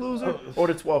first loser or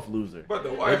the 12th loser. But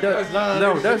the wife, that's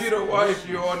the wife,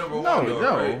 you're all number one. No,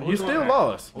 you're still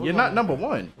lost. You're not number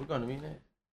one. We're gonna mean that.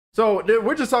 So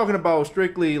we're just talking about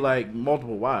strictly like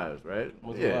multiple wives, right?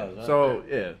 Multiple wives, right? So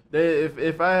yeah,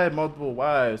 if I had multiple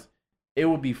wives, it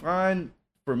would be fine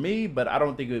for me, but I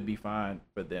don't think it would be fine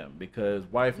for them because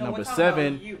wife number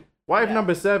 7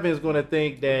 is going to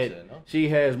think that she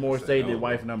has more say than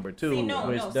wife number 2,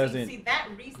 which doesn't. See that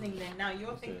reasoning. Then now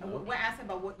you're thinking. We're asking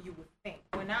about what you would think.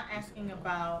 We're not asking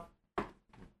about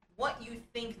what you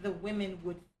think the women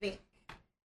would think.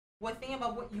 We're thinking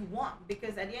about what you want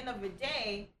because at the end of the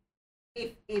day,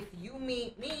 if you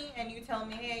meet me and you tell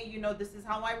me, hey, you know, this is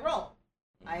how I roll.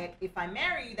 If I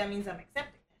marry you, that means I'm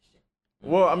accepting that shit.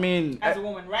 Well, I mean, as a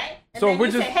woman, right? And so then we're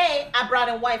you just say, hey, I brought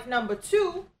in wife number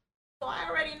 2. So I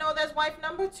already know that's wife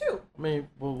number 2. I mean,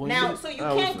 now, so you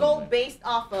can't go based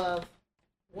off of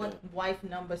what wife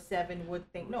number 7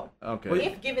 would think. No. Okay.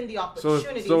 If given the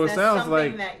opportunity, so it sounds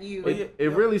like that you.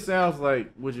 It really sounds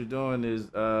like what you're doing is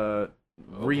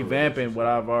revamping what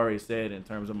I've already said in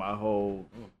terms of my whole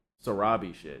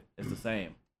Sarabi shit. It's the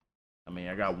same. I mean,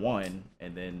 I got one,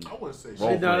 and then I wouldn't say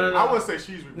I wouldn't say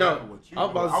she's revamping what you.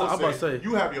 I'm about to say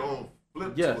you have your own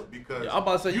flip to it because I'm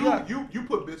about to say you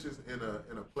put bitches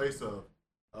in a place of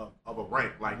a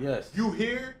rank. Like you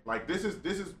here, like this is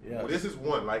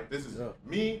one. Like this is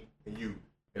me and you,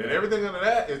 and then everything under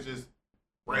that is just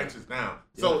branches down.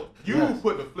 So you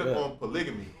put the flip on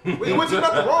polygamy, which is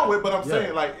nothing wrong with. But I'm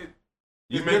saying like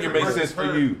you make it make sense for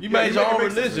you. You made your own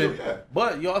religion,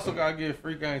 but you also gotta give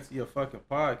free game to your fucking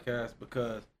podcast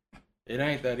because it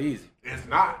ain't that easy. It's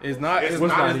not. It's not. It's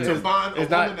not easy to find a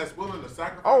woman that's willing to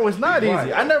sacrifice. Oh, it's not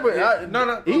easy. I never. I'm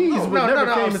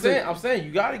saying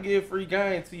you got to give free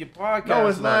game to your podcast. No,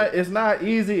 it's not. It's not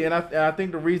easy, and I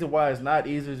think the reason why it's not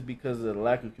easy is because of the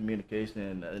lack of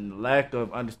communication and the lack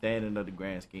of understanding of the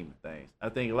grand scheme of things. I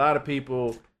think a lot of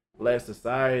people let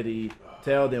society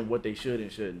tell them what they should and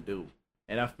shouldn't do,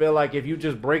 and I feel like if you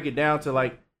just break it down to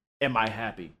like, am I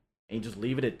happy, and you just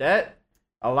leave it at that,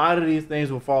 a lot of these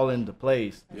things will fall into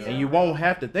place, and you won't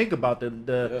have to think about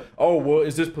the oh, well,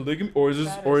 is this polygamy or is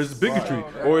this bigotry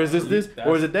or is this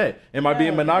or is it that? Am I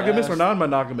being monogamous or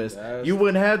non-monogamous? You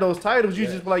wouldn't have those titles. You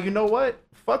just be like, you know what?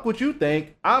 Fuck what you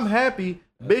think. I'm happy.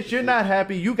 Bitch, you're not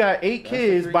happy. You got 8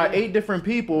 kids by 8 different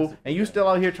people, and you still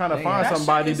out here trying to find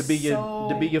somebody to be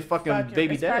your fucking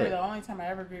baby it's dad. Probably the only time I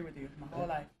ever agree with you my whole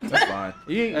life. That's fine.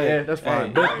 Yeah, that's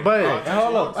fine. But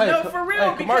hold up. No, for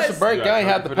real. Commercial break. I ain't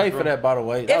have to pay for that, by the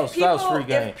way. That was free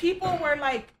game. If people were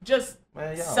like just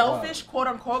selfish, quote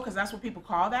unquote, because that's what people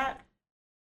call that,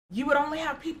 you would only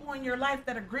have people in your life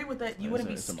that agree with it. You wouldn't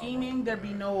be scheming. There'd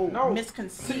be no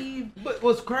misconceived. But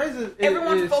what's crazy is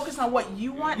everyone's focused on what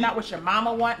you want, not what your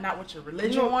mama want, not what your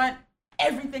religion want.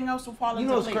 Everything else will fall into place. You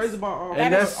know what's crazy about all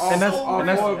and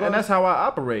that's how I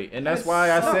operate, and that's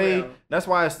why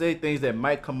I say things that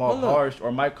might come off harsh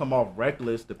or might come off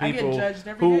reckless to people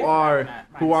who are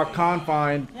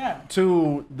confined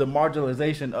to the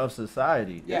marginalization of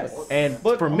society. Yes, and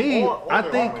for me, I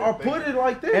think or put it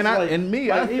like this, I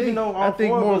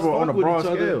think more of on a broad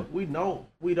scale. We know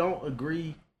we don't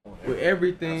agree with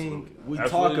everything we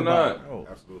talk about.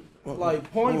 Absolutely.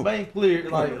 Like point blank clear,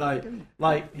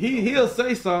 like he'll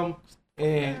say something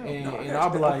and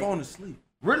I'll be like, I'm falling asleep.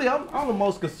 Really, I'm the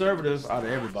most conservative out of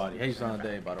everybody. Hey, Sean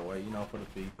Day, by the way, you know, for the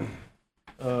fee.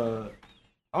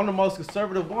 I'm the most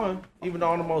conservative one, even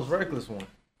though I'm the most reckless one.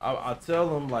 I tell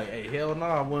them like, hey, hell no,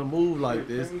 I wouldn't move like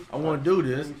this. I wouldn't do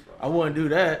this. I wouldn't do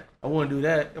that. I wouldn't do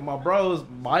that. And my bros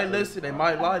might listen. They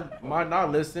might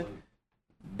not listen.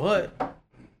 But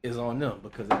it's on them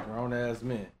because they're grown ass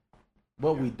men.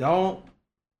 But we don't.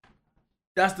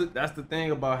 That's the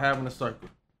thing about having a circle.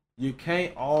 You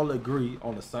can't all agree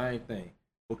on the same thing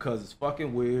because it's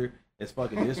fucking weird. It's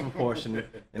fucking disproportionate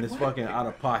and it's fucking out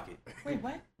of pocket. Wait,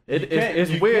 what?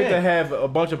 It's weird to have a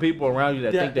bunch of people around you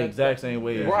that think the exact same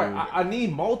way as you. Right. I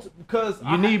need multiple because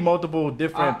you need multiple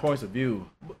different points of view.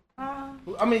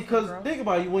 I mean, because think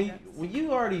about it, when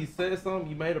you already said something,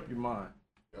 you made up your mind.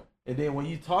 Yep. And then when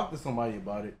you talk to somebody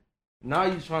about it, now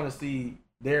you're trying to see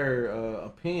their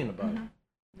opinion about it.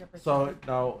 So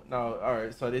now, all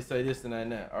right. So they say this and that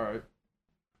and that. All right.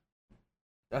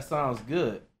 That sounds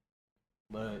good,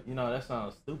 but that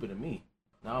sounds stupid to me.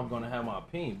 Now I'm gonna have my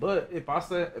opinion. But if I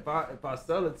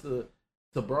sell it to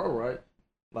bro, right?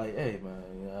 Like, hey man,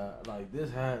 like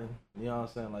this happened. You know what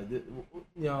I'm saying? Like this,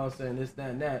 you know what I'm saying? This,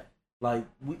 that, and that. Like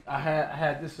I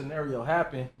had this scenario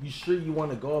happen. You sure you want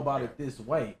to go about it this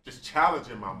way? Just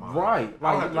challenging my mind. Right.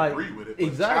 I don't have to agree with it.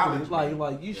 Exactly.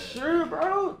 Like you sure,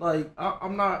 bro? Like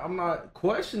I'm not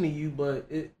questioning you,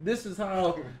 but this is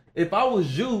how. If I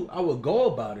was you, I would go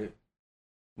about it.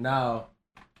 Now,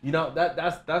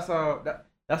 that's how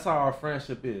our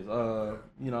friendship is.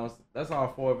 That's how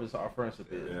our four of us our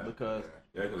friendship is because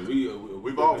because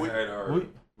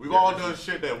we've all done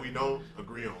shit that we don't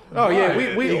agree on. Oh yeah,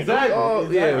 we exactly.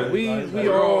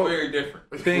 We're all very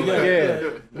different.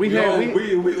 We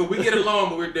get along,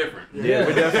 but we're different. Yeah,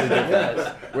 we're definitely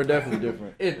different. We're definitely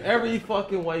different in every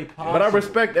fucking way possible. But I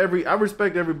respect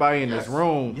everybody in this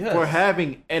room for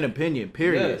having an opinion.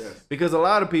 Period. Yes. Because a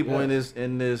lot of people in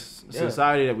this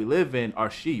society that we live in are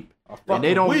sheep. And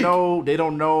they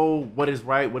don't know what is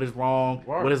right, what is wrong,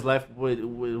 what is left, what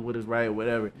is right,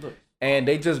 whatever. Look, and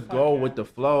they just go with the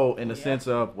flow in the sense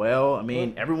of, well, I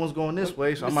mean, everyone's going this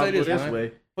way, so I'm gonna go this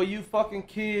way. For you fucking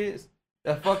kids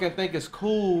that fucking think it's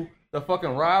cool to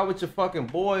fucking ride with your fucking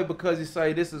boy because you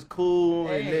say this is cool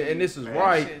and this is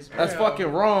right, that's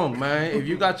fucking wrong, man. If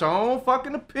you got your own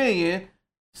fucking opinion,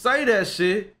 say that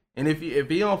shit. And if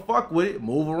you don't fuck with it,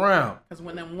 move around. Because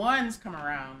when them ones come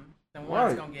around, then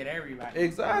one's gonna get everybody.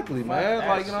 Exactly, man.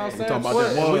 Like, you know what I'm saying?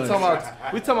 We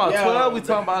talking about 12, we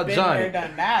talking about Johnny.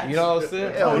 Done that. You know what I'm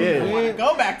saying? Hell yeah. We wanna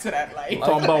go back to that life.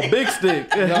 Talking about big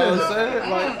stick. You know what I'm saying?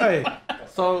 Like, hey,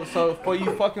 so for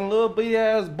you fucking little bitty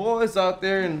ass boys out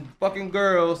there and fucking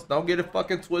girls, don't get it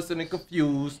fucking twisted and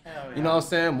confused. You know what I'm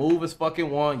saying? Move as fucking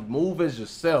one. Move as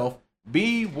yourself.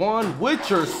 Be one with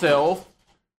yourself.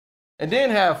 And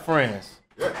then have friends.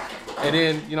 And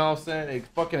then, you know what I'm saying, they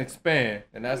fucking expand.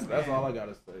 And that's all I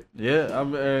gotta say. Yeah,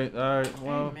 I'm all right.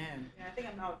 Well, Amen. I think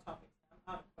I'm out of topic. I'm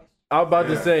out of question. I was about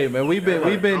to say, man, we've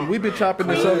been chopping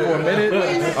this up for a minute.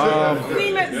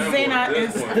 Queen Zena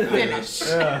is finished.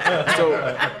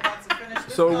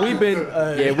 So we've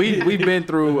been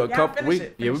through a couple.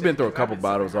 We've been through a couple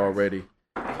bottles already.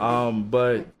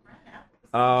 But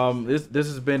this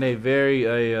has been a very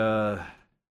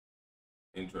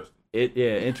interesting.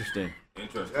 Interesting.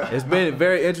 Interesting. It's been a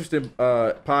very interesting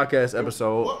podcast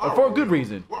episode for a good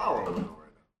reason. What hour are we on right now?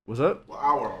 What's up? What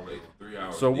hour are we on? 3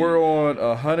 hours. So we're on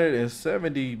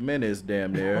 170 minutes,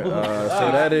 damn near. So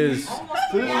that is. So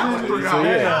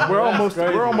yeah, we're almost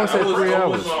at 3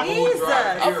 hours. Jesus.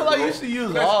 I feel like you should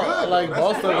use all, like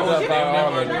most of it.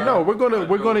 No, we're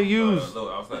gonna use.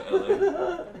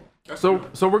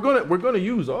 So we're gonna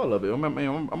use all of it. I'm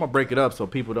gonna break it up so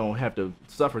people don't have to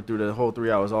suffer through the whole 3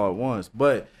 hours all at once.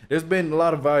 But there's been a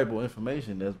lot of valuable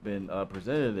information that's been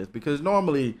presented in this because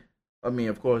normally, I mean,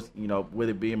 of course, with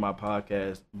it being my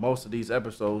podcast, most of these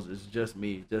episodes is just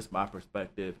me, just my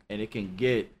perspective, and it can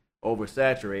get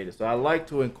oversaturated. So I like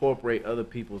to incorporate other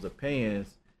people's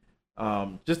opinions,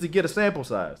 just to get a sample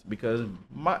size because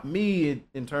me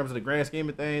in terms of the grand scheme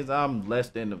of things, I'm less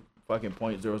than the fucking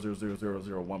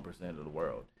 0.00001% of the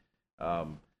world.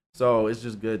 So it's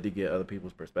just good to get other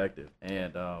people's perspective,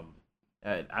 and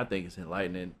I think it's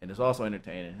enlightening and it's also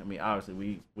entertaining. I mean,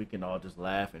 obviously we can all just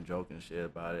laugh and joke and shit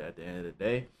about it at the end of the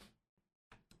day,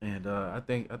 and I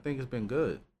think it's been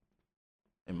good,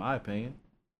 in my opinion.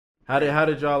 How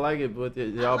did y'all like it with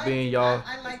y'all being y'all?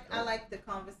 I like the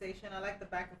conversation. I like the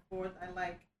back and forth. I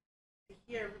like to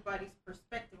hear everybody's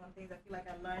perspective on things. I feel like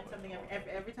I learned something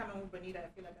every time I'm with Bonita. I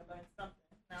feel like I learned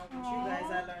something. Now with you guys,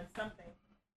 I learned something.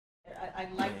 I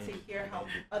like to hear how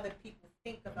other people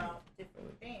think about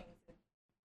different things.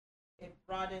 It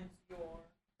broadens your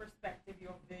perspective,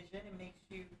 your vision. It makes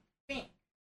you think.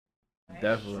 Right?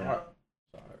 Definitely.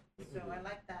 So I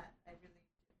like that. I really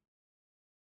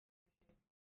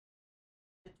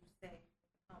did you say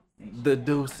The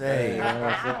Douce.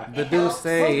 The Douce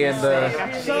and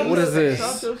the, what is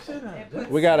this?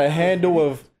 We got a handle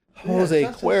of Jose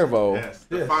Cuervo. Yes,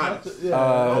 the finest.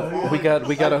 We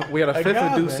got a fifth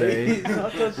of Douce.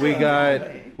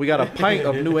 We got a pint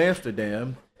of New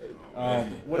Amsterdam.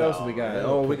 What else we got?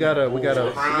 Oh, we got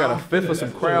a fifth of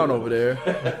some Crown over there.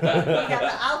 We got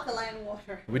the alkaline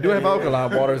water. We do have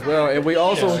alkaline water as well, and we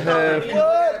also have.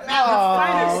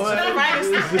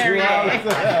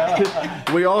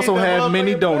 We also have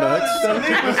mini donuts.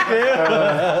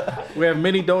 We have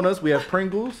mini donuts. We have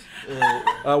Pringles.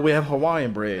 We have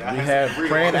Hawaiian bread. We have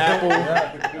cran apple,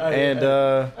 and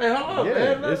hey, hold on,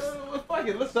 man.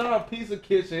 Let's start Pizza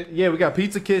Kitchen. Yeah, we got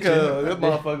Pizza Kitchen. That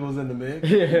motherfucker was in the mix.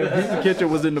 Yeah, Pizza Kitchen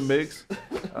was in the mix.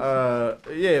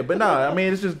 Yeah, but nah, I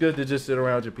mean, it's just good to just sit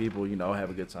around your people, you know, have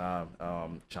a good time,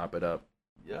 chop it up.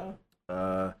 Yeah.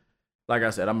 Like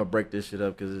I said, I'm gonna break this shit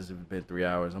up because it's been 3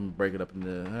 hours. I'm gonna break it up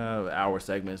into hour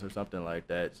segments or something like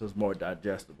that, so it's more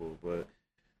digestible. But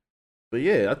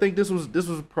yeah, I think this was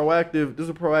proactive. This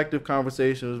was a proactive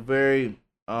conversation. It was very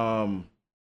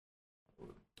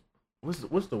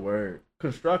what's the word?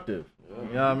 Constructive. Yeah.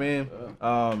 You know what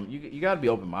I mean? You got to be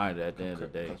open minded at the end of the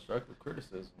day. Constructive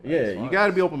criticism. Yeah, you got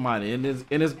to be open minded,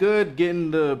 and it's good getting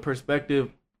the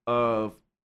perspective of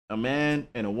a man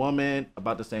and a woman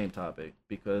about the same topic,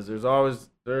 because there's always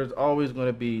going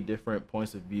to be different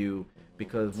points of view,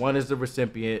 because one is the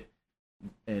recipient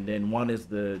and then one is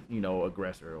the, you know,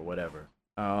 aggressor or whatever.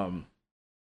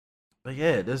 But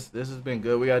yeah, this has been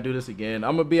good. We gotta do this again.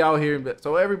 I'm gonna be out here.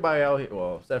 So everybody out here,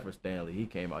 well, except for Stanley, he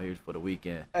came out here for the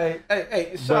weekend. Hey!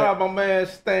 Shout out my man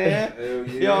Stan.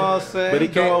 You know what I'm saying? But he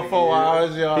drove 4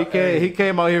 hours, y'all. He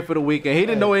came out here for the weekend. He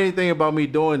didn't know anything about me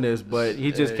doing this, but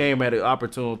he just came at an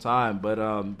opportune time.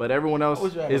 But everyone else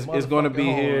is going to be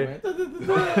here.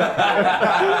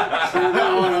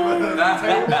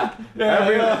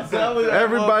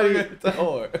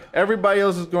 Everybody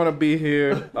else is going to be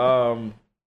here.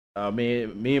 Me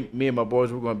and my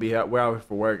boys, we're out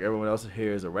for work. Everyone else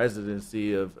here is a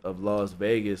residency of Las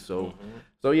Vegas. So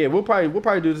yeah, we'll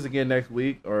probably do this again next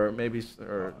week, or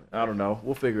I don't know.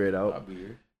 We'll figure it out. I'll be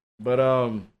here. But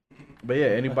yeah,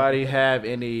 anybody have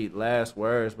any last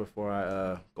words before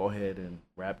I go ahead and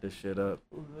wrap this shit up?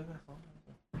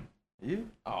 You?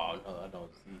 Oh no, I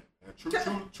don't see.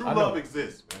 True love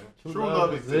exists, man. True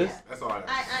love exists. That's all I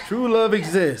got. True love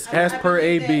exists, as per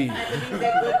AB. I believe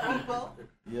they're good people.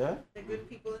 Yeah. They're good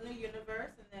people in the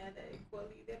universe, and they're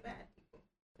equally they're bad people.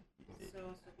 So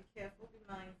be careful, be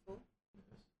mindful.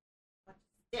 Watch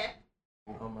your step.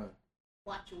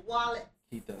 Watch your wallet.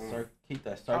 Keep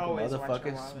that circle, Always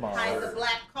motherfucking small. Hide the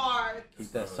black card.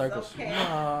 Keep that circle Okay.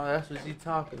 small. That's what you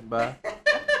talking about.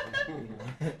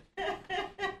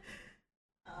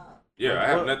 Yeah, I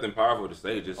have nothing powerful to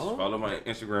say. Just follow my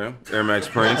Instagram, Air Max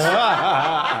Prince.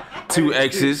 2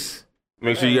 X's.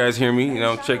 Make sure you guys hear me. You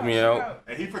know, check me out.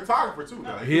 And he's a photographer too.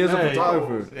 He is a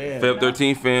photographer. Feb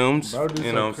 13 Films. You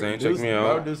know what I'm saying? Check me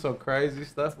out. Bro do some crazy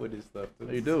stuff with his stuff too.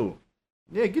 You do.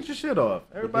 Yeah, get your shit off.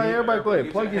 Everybody go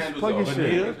ahead. Plug your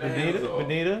shit.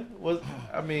 Benita was,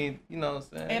 I mean, you know what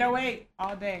I'm saying? 808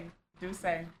 all day. Do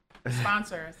say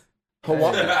sponsors.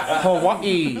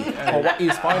 Hawaii's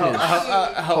finest.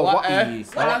 Hawaii.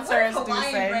 Sponsors. Do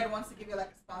Hawaiian say. bread wants to give you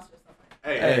like a sponsor or something.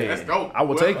 Hey, let's go. I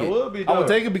will take it. I will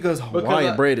take it because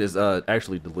Hawaiian bread is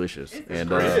actually delicious,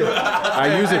 and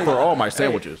I use it for all my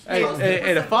sandwiches. Hey,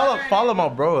 to follow my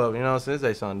bro up, you know, since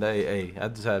they Sunday, hey, I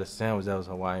just had a sandwich that was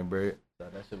Hawaiian bread. So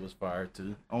that shit was fire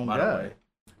too. Oh by God. the way.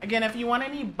 Again, if you want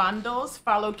any bundles,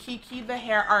 follow Kiki the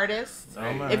hair artist.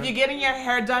 If you're getting your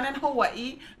hair done in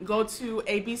Hawaii, go to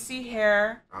ABC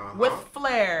Hair with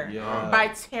Flair by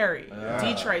Terry,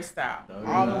 Detroit style,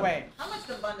 all the way. How much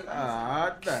the bundle?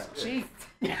 Cheap.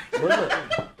 Look,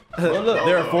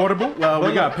 they're affordable.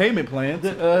 We got payment plans.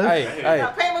 Hey,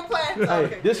 Payment plan.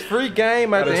 Okay. this free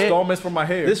game at the end. Installments for my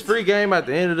hair. This free game at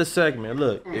the end of the segment.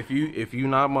 Look, if you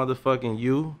not motherfucking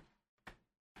you,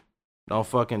 don't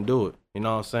fucking do it. You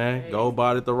know what I'm saying? Go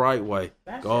about it the right way.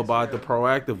 Go about it the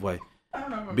proactive way.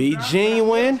 Be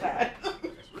genuine.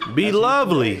 Be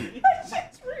lovely.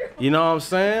 You know what I'm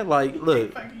saying? Like,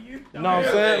 look. You know what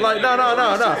I'm saying? Like,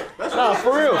 no,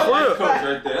 for real.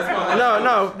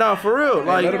 No, for real.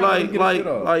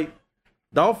 Like,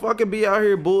 don't fucking be out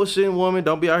here bullshitting women.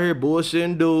 Don't be out here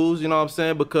bullshitting dudes. You know what I'm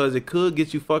saying? Because it could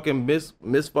get you fucking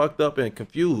fucked up and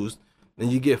confused, and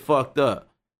you get fucked up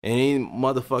in any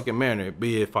motherfucking manner,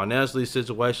 be it financially,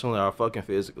 situationally, or fucking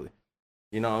physically.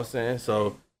 You know what I'm saying?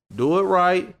 So do it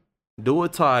right, do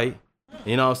it tight.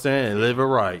 You know what I'm saying? And live it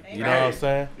right. You know what I'm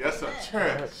saying? Yes, sir.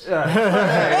 Church.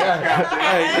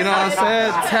 Hey, you know what I'm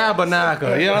saying?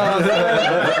 Tabernacle. You know what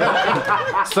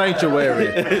I'm saying? Sanctuary.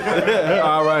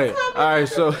 All right.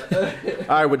 So, all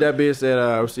right. With that being said,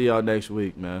 I'll see y'all next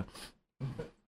week, man.